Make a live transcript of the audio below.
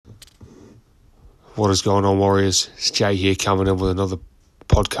What is going on, Warriors? It's Jay here coming in with another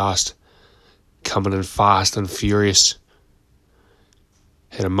podcast, coming in fast and furious.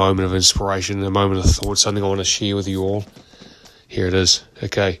 Had a moment of inspiration, a moment of thought, something I want to share with you all. Here it is.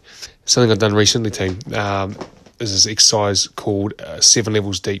 Okay, something I've done recently, team. This is exercise called 7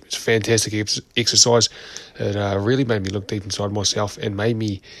 Levels Deep. It's a fantastic exercise. It really made me look deep inside myself and made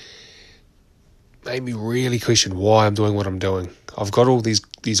me really question why I'm doing what I'm doing. I've got all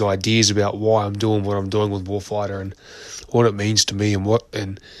these ideas about why I'm doing what I'm doing with Warfighter and what it means to me and what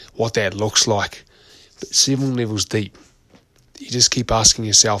that looks like. But 7 levels deep, you just keep asking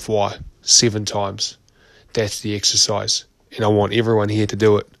yourself why 7 times. That's the exercise, and I want everyone here to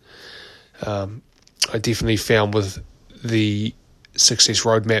do it. I definitely found with the success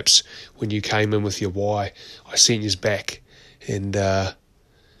roadmaps, when you came in with your why, I sent you back and got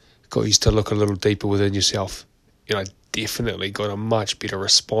you to look a little deeper within yourself. And I definitely got a much better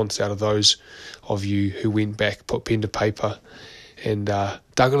response out of those of you who went back, put pen to paper, and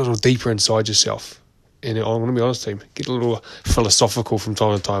dug a little deeper inside yourself. And I'm going to be honest, team, get a little philosophical from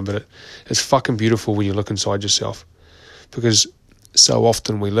time to time, but it's fucking beautiful when you look inside yourself. Because so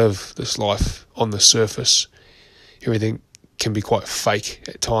often we live this life on the surface. Everything can be quite fake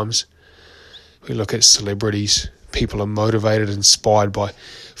at times. We look at celebrities. People are motivated, inspired by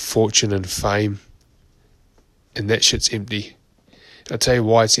fortune and fame. And that shit's empty. And I'll tell you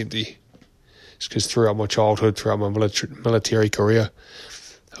why it's empty. It's because throughout my childhood, throughout my military career,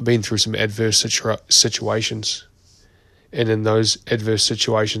 I've been through some adverse situations. And in those adverse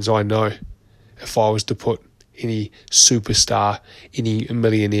situations, I know if I was to put any superstar, any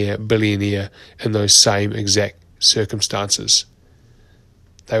millionaire, billionaire in those same exact circumstances,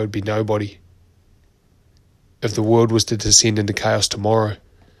 they would be nobody. If the world was to descend into chaos tomorrow,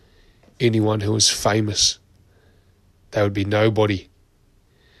 anyone who was famous, they would be nobody.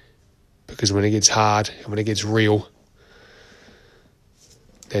 Because when it gets hard and when it gets real,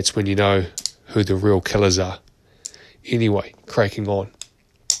 that's when you know who the real killers are. Anyway, cracking on.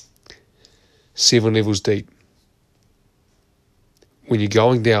 7 levels deep. When you're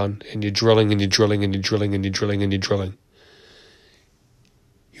going down and you're drilling and you're drilling and you're drilling and you're drilling and you're drilling,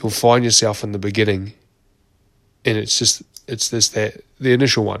 you'll find yourself in the beginning, and the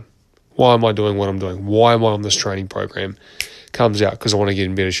initial one. Why am I doing what I'm doing? Why am I on this training program? Comes out because I want to get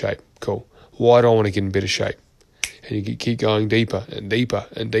in better shape. Cool. Why do I want to get in better shape? And you keep going deeper and deeper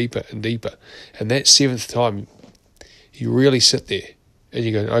and deeper and deeper. And that 7th time, you really sit there and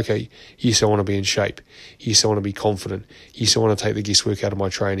you go, okay, yes, I want to be in shape. Yes, I want to be confident. Yes, I want to take the guesswork out of my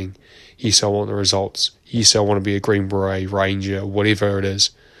training. Yes, I want the results. Yes, I want to be a Green Beret, Ranger, whatever it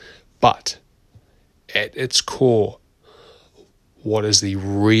is. But at its core, what is the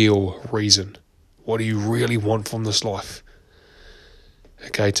real reason? What do you really want from this life?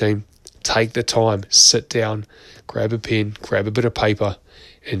 Okay, team, take the time, sit down, grab a pen, grab a bit of paper,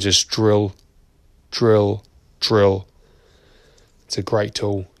 and just drill, drill, drill. It's a great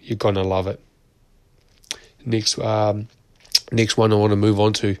tool. You're going to love it. Next one I want to move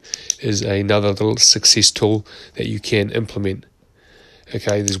on to is another little success tool that you can implement.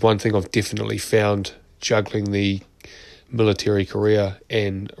 Okay, there's one thing I've definitely found juggling the military career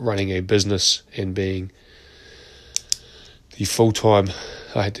and running a business and being the full-time,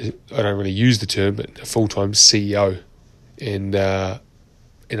 I don't really use the term, but a full-time CEO, and I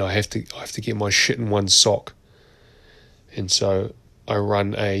have to get my shit in one sock. And so I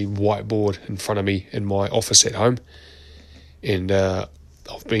run a whiteboard in front of me in my office at home, and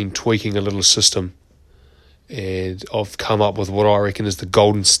I've been tweaking a little system, and I've come up with what I reckon is the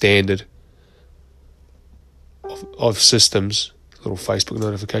golden standard of systems. Little Facebook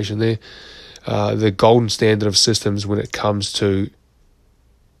notification there. The golden standard of systems when it comes to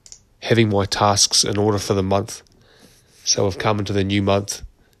having my tasks in order for the month. So we've come into the new month.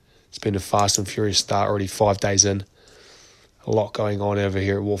 It's been a fast and furious start, already 5 days in. A lot going on over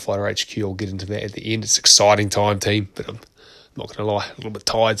here at Warfighter HQ. I'll get into that at the end. It's an exciting time, team, but I'm not going to lie, a little bit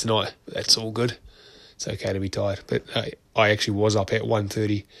tired tonight, but that's all good. It's okay to be tired. But I actually was up at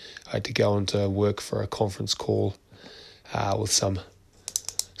 1:30. I had to go into work for a conference call with some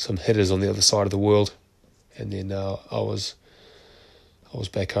hitters on the other side of the world, and then I was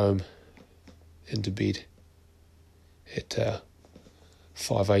back home into bed at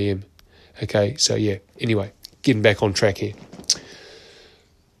 5 a.m. Okay, so yeah. Anyway, getting back on track here.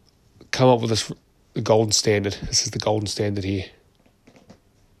 Come up with the golden standard. This is the golden standard here.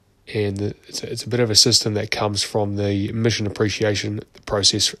 And it's a bit of a system that comes from the mission appreciation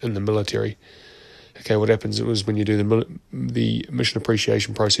process in the military. Okay, what happens is when you do the mission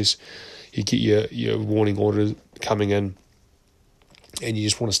appreciation process, you get your warning orders coming in, and you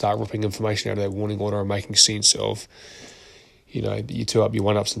just want to start ripping information out of that warning order and making sense of, your 2 up, your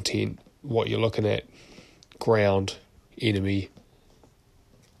 1 up's intent, what you're looking at, ground, enemy,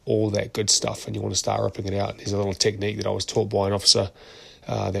 all that good stuff, and you want to start ripping it out. There's a little technique that I was taught by an officer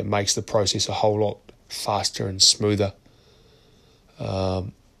that makes the process a whole lot faster and smoother.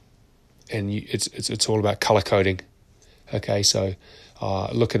 It's all about colour coding. Okay, so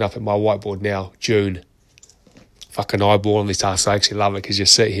looking up at my whiteboard now, June. Fucking eyeballing these tasks. I actually love it because you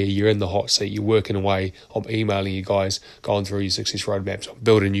sit here, you're in the hot seat, you're working away. I'm emailing you guys, going through your success roadmaps. I'm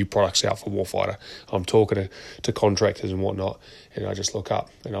building new products out for Warfighter. I'm talking to contractors and whatnot, and I just look up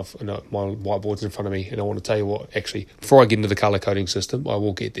and my whiteboard's in front of me, and I want to tell you what, actually, before I get into the colour coding system, I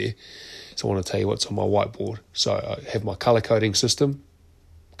will get there. So I want to tell you what's on my whiteboard. So I have my colour coding system,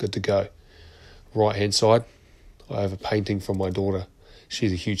 good to go. Right hand side, I have a painting from my daughter.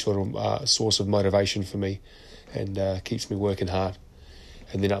 She's a huge sort of source of motivation for me, and keeps me working hard.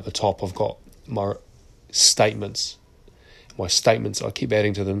 And then up the top, I've got my statements. My statements, I keep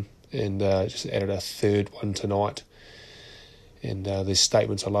adding to them, and just added a third one tonight. And there's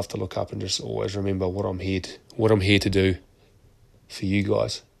statements I love to look up and just always remember what I'm here to do for you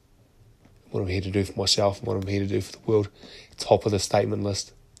guys, what I'm here to do for myself, and what I'm here to do for the world. Top of the statement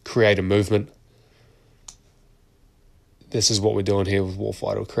list, create a movement. This is what we're doing here with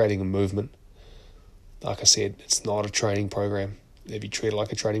Warfighter. We're creating a movement. Like I said, it's not a training program. If you treat it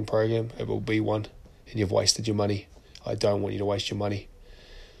like a training program, it will be one, and you've wasted your money. I don't want you to waste your money.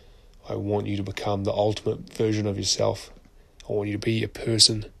 I want you to become the ultimate version of yourself. I want you to be a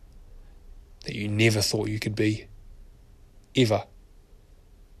person that you never thought you could be, ever.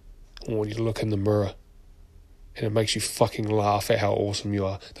 I want you to look in the mirror, and it makes you fucking laugh at how awesome you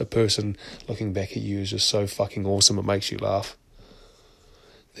are. The person looking back at you is just so fucking awesome, it makes you laugh.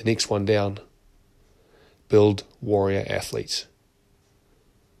 The next one down, build warrior athletes.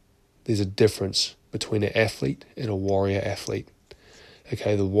 There's a difference between an athlete and a warrior athlete.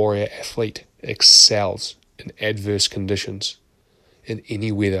 Okay, the warrior athlete excels in adverse conditions, in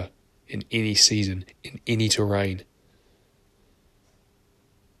any weather, in any season, in any terrain.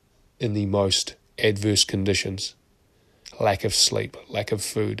 In the most adverse conditions. Lack of sleep, lack of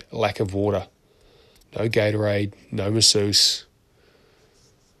food, lack of water. No Gatorade, no masseuse.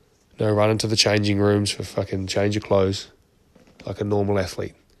 No running to the changing rooms for fucking change your clothes. Like a normal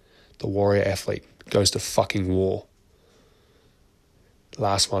athlete. The warrior athlete goes to fucking war.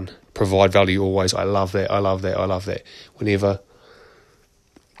 Last one, provide value always. I love that. Whenever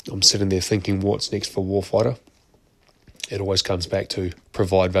I'm sitting there thinking what's next for Warfighter, it always comes back to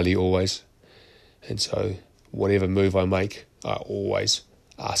provide value always. And so whatever move I make, I always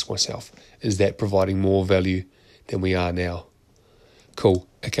ask myself, is that providing more value than we are now? Cool.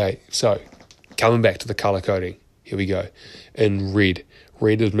 Okay, so coming back to the colour coding. Here we go. In red.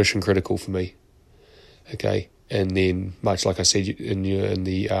 Red is mission critical for me. Okay, and then much like I said in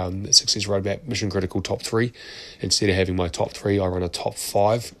the Success Roadmap, mission critical top 3. Instead of having my top 3, I run a top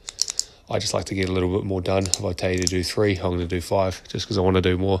 5. I just like to get a little bit more done. If I tell you to do 3, I'm going to do 5 just because I want to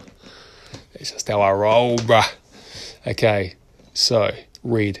do more. It's just how I roll, bruh. Okay, so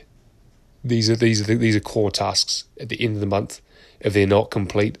red. These are core tasks at the end of the month. If they're not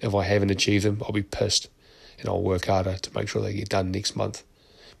complete, if I haven't achieved them, I'll be pissed, and I'll work harder to make sure they get done next month.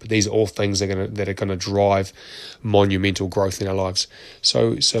 But these are all things that are gonna drive monumental growth in our lives.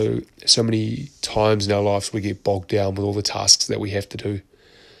 So many times in our lives we get bogged down with all the tasks that we have to do,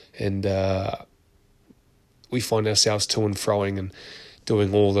 and we find ourselves to and froing and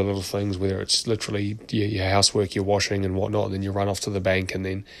doing all the little things, whether it's literally your housework, your washing and whatnot, and then you run off to the bank, and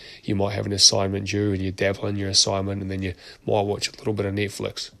then you might have an assignment due and you dabble in your assignment, and then you might watch a little bit of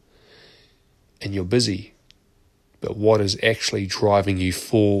Netflix, and you're busy. But what is actually driving you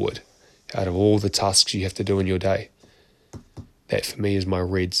forward out of all the tasks you have to do in your day? That for me is my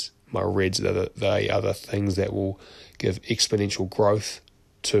reds. My reds are the things that will give exponential growth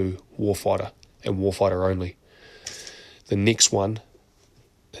to Warfighter and Warfighter only. The next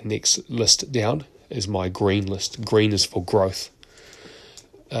list down is my green list. Green is for growth.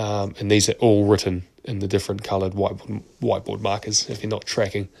 And these are all written in the different coloured whiteboard markers if you're not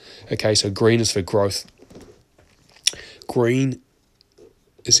tracking. Okay, so green is for growth. Green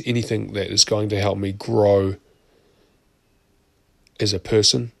is anything that is going to help me grow as a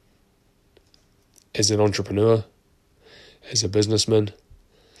person, as an entrepreneur, as a businessman,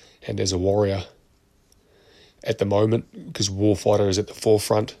 and as a warrior. At the moment, because Warfighter is at the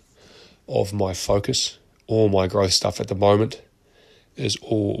forefront of my focus, all my growth stuff at the moment is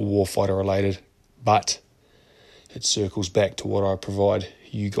all Warfighter related, but it circles back to what I provide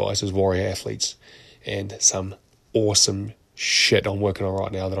you guys as warrior athletes, and some awesome shit I'm working on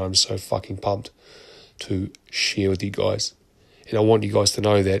right now that I'm so fucking pumped to share with you guys. And I want you guys to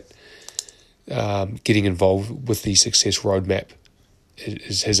know that getting involved with the Success Roadmap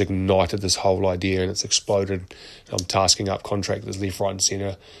has ignited this whole idea, and it's exploded. I'm tasking up contractors left, right and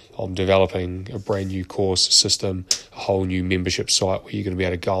centre. I'm developing a brand new course system, a whole new membership site where you're going to be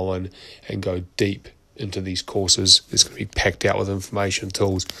able to go in and go deep into these courses. It's going to be packed out with information,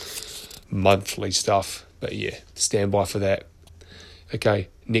 tools, monthly stuff. But yeah, stand by for that. Okay,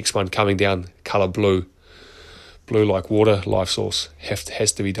 next one coming down, colour blue. Blue like water, life source.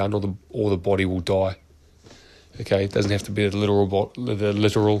 Has to be done or the body will die. Okay, it doesn't have to be the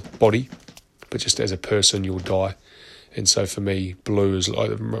literal body, but just as a person you'll die. And so for me, blue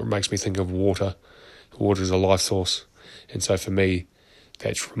makes me think of water. Water is a life source. And so for me,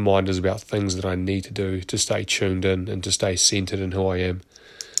 that's reminders about things that I need to do to stay tuned in and to stay centered in who I am.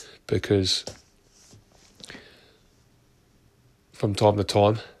 Because from time to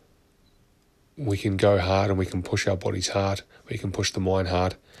time, we can go hard and we can push our bodies hard. We can push the mind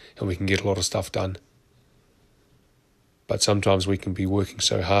hard and we can get a lot of stuff done. But sometimes we can be working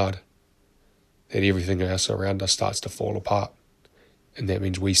so hard that everything else around us starts to fall apart. And that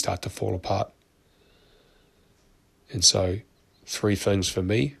means we start to fall apart. And so 3 things for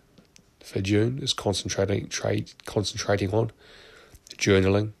me for June is concentrating on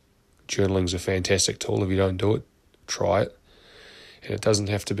journaling. Journaling's a fantastic tool. If you don't do it, try it. And it doesn't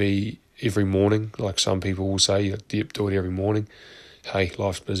have to be every morning, like some people will say, you do it every morning. Hey,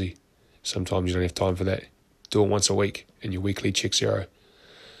 life's busy. Sometimes you don't have time for that. Do it once a week in your weekly check zero.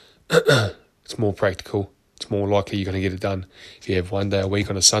 It's more practical. It's more likely you're going to get it done. If you have one day a week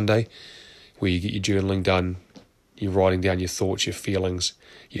on a Sunday where you get your journaling done, you're writing down your thoughts, your feelings,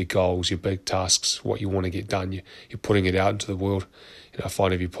 your goals, your big tasks, what you want to get done. You're putting it out into the world. And I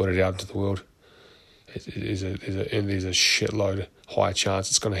find if you put it out into the world, there's a shitload higher chance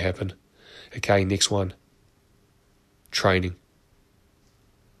it's going to happen. Okay, next one. Training.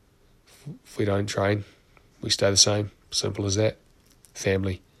 If we don't train, we stay the same. Simple as that.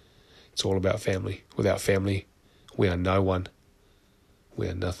 Family. It's all about family. Without family, we are no one. We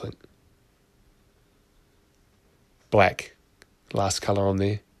are nothing. Black. Last colour on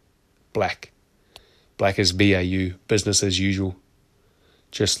there. Black. Black is BAU. Business as usual.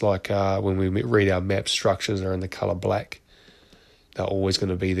 Just like when we read our map structures are in the colour black. They're always going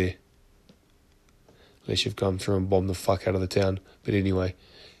to be there. Unless you've come through and bombed the fuck out of the town. But anyway,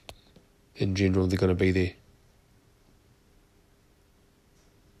 in general, they're going to be there.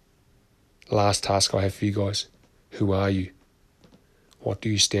 Last task I have for you guys. Who are you? What do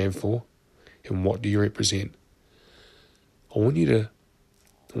you stand for? And what do you represent? I want you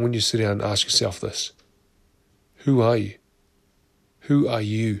to sit down and ask yourself this. Who are you? Who are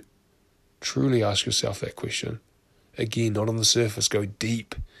you? Truly ask yourself that question. Again, not on the surface. Go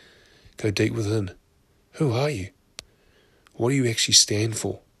deep. Go deep within. Who are you? What do you actually stand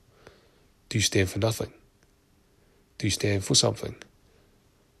for? Do you stand for nothing? Do you stand for something?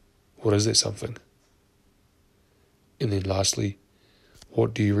 What is that something? And then lastly,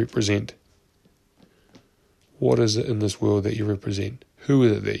 what do you represent? What is it in this world that you represent? Who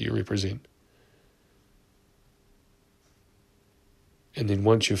is it that you represent? And then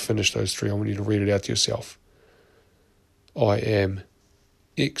once you've finished those 3, I want you to read it out to yourself. I am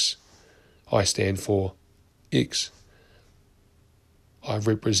X. I stand for X. I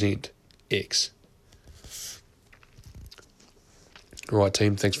represent X. All right,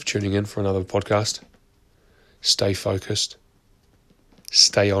 team, thanks for tuning in for another podcast. Stay focused.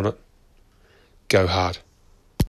 Stay on it. Go hard.